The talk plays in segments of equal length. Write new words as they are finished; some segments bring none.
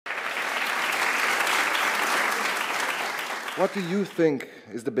What do you think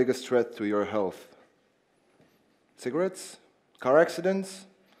is the biggest threat to your health? Cigarettes? Car accidents?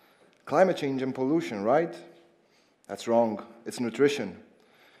 Climate change and pollution, right? That's wrong. It's nutrition.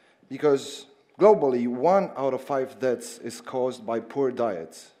 Because globally, 1 out of 5 deaths is caused by poor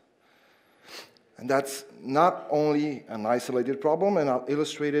diets. And that's not only an isolated problem, and I'll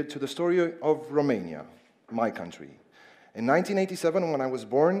illustrate it to the story of Romania, my country. In 1987, when I was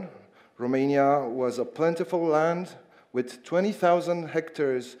born, Romania was a plentiful land with 20,000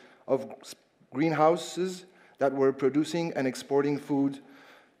 hectares of greenhouses that were producing and exporting food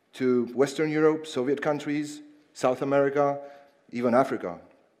to Western Europe, Soviet countries, South America, even Africa.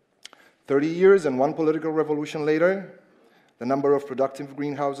 30 years and 1 political revolution later, the number of productive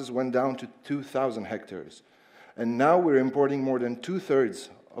greenhouses went down to 2,000 hectares. And now we're importing more than 2/3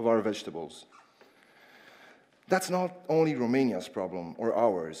 of our vegetables. That's not only Romania's problem or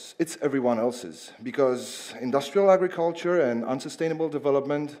ours, it's everyone else's, because industrial agriculture and unsustainable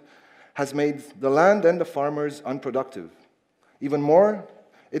development has made the land and the farmers unproductive. Even more,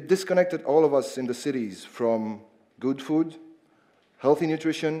 it disconnected all of us in the cities from good food, healthy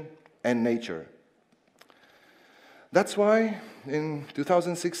nutrition, and nature. That's why in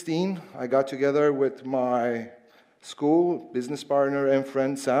 2016, I got together with my school, business partner, and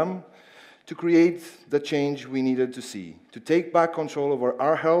friend Sam to create the change we needed to see, to take back control over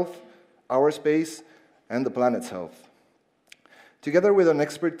our health, our space, and the planet's health. Together with an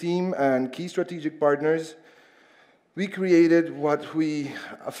expert team and key strategic partners, we created what we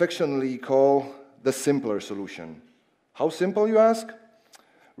affectionately call the simpler solution. How simple, you ask?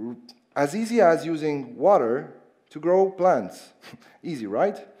 As easy as using water to grow plants. Easy,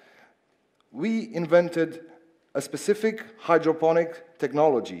 right? We invented a specific hydroponic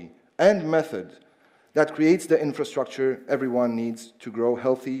technology and method that creates the infrastructure everyone needs to grow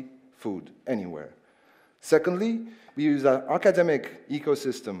healthy food anywhere. Secondly, we use an academic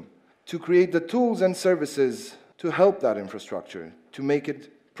ecosystem to create the tools and services to help that infrastructure, to make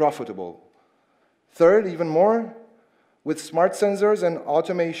it profitable. Third, even more, with smart sensors and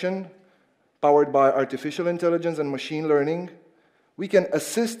automation powered by artificial intelligence and machine learning, we can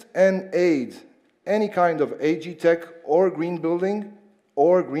assist and aid any kind of AGTECH or green building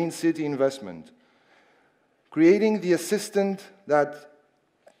or green city investment, creating the assistant that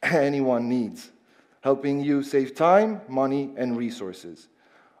anyone needs, helping you save time, money, and resources.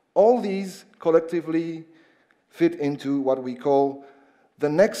 All these collectively fit into what we call the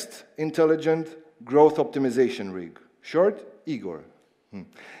next intelligent growth optimization rig, short, Igor.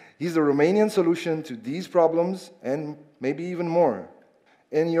 He's the Romanian solution to these problems and maybe even more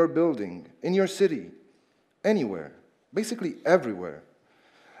in your building, in your city, anywhere, basically everywhere.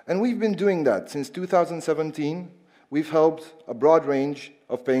 And we've been doing that since 2017. We've helped a broad range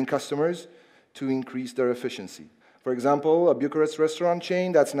of paying customers to increase their efficiency. For example, a Bucharest restaurant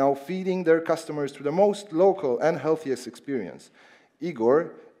chain that's now feeding their customers to the most local and healthiest experience,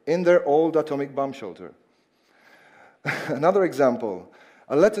 Igor, in their old atomic bomb shelter. Another example,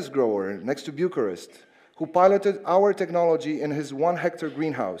 a lettuce grower next to Bucharest who piloted our technology in his 1-hectare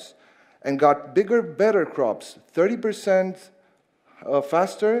greenhouse and got bigger, better crops, 30%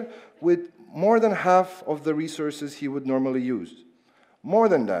 faster, with more than half of the resources he would normally use. More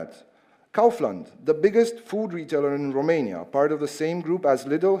than that, Kaufland, the biggest food retailer in Romania, part of the same group as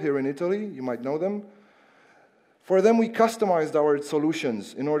Lidl here in Italy, you might know them. For them, we customized our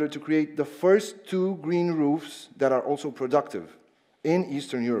solutions in order to create the first 2 green roofs that are also productive in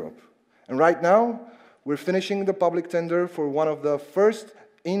Eastern Europe. And right now, we're finishing the public tender for one of the first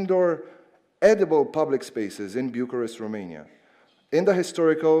indoor edible public spaces in Bucharest, Romania, in the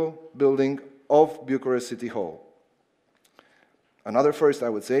historical building of Bucharest City Hall. Another first, I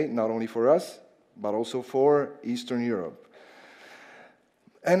would say, not only for us, but also for Eastern Europe.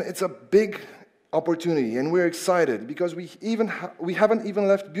 And it's a big opportunity, and we're excited because we haven't even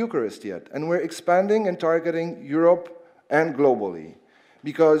left Bucharest yet, and we're expanding and targeting Europe and globally,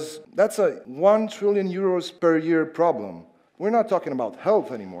 because that's a 1 trillion euros per year problem. We're not talking about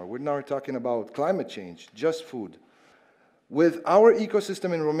health anymore. We're not talking about climate change, just food. With our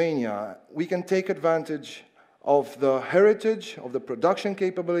ecosystem in Romania, we can take advantage of the heritage, of the production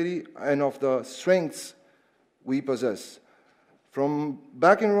capability, and of the strengths we possess. From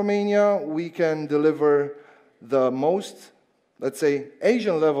back in Romania, we can deliver the most, let's say,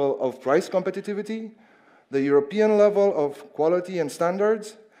 Asian level of price competitivity, the European level of quality and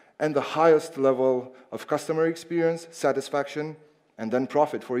standards, and the highest level of customer experience, satisfaction, and then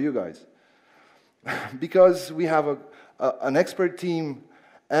profit for you guys. Because we have an expert team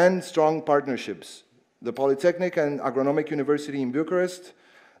and strong partnerships. The Polytechnic and Agronomic University in Bucharest,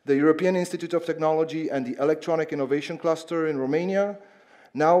 the European Institute of Technology and the Electronic Innovation Cluster in Romania,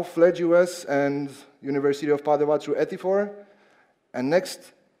 now FLED US and University of Padova through ETIFOR, and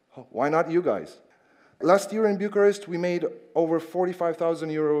next, why not you guys? Last year in Bucharest, we made over 45,000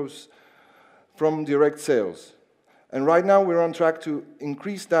 euros from direct sales. And right now, we're on track to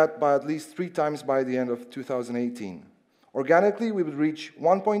increase that by at least 3 times by the end of 2018. Organically, we would reach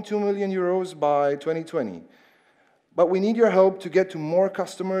 1.2 million euros by 2020. But we need your help to get to more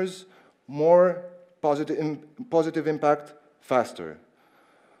customers, more positive impact faster.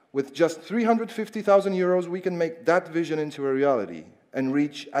 With just 350,000 euros, we can make that vision into a reality and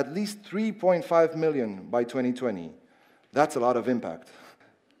reach at least 3.5 million by 2020. That's a lot of impact.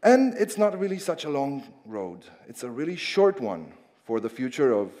 And it's not really such a long road. It's a really short one for the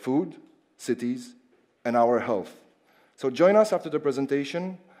future of food, cities, and our health. So join us after the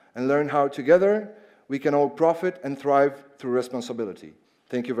presentation and learn how together we can all profit and thrive through responsibility.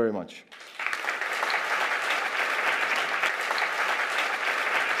 Thank you very much.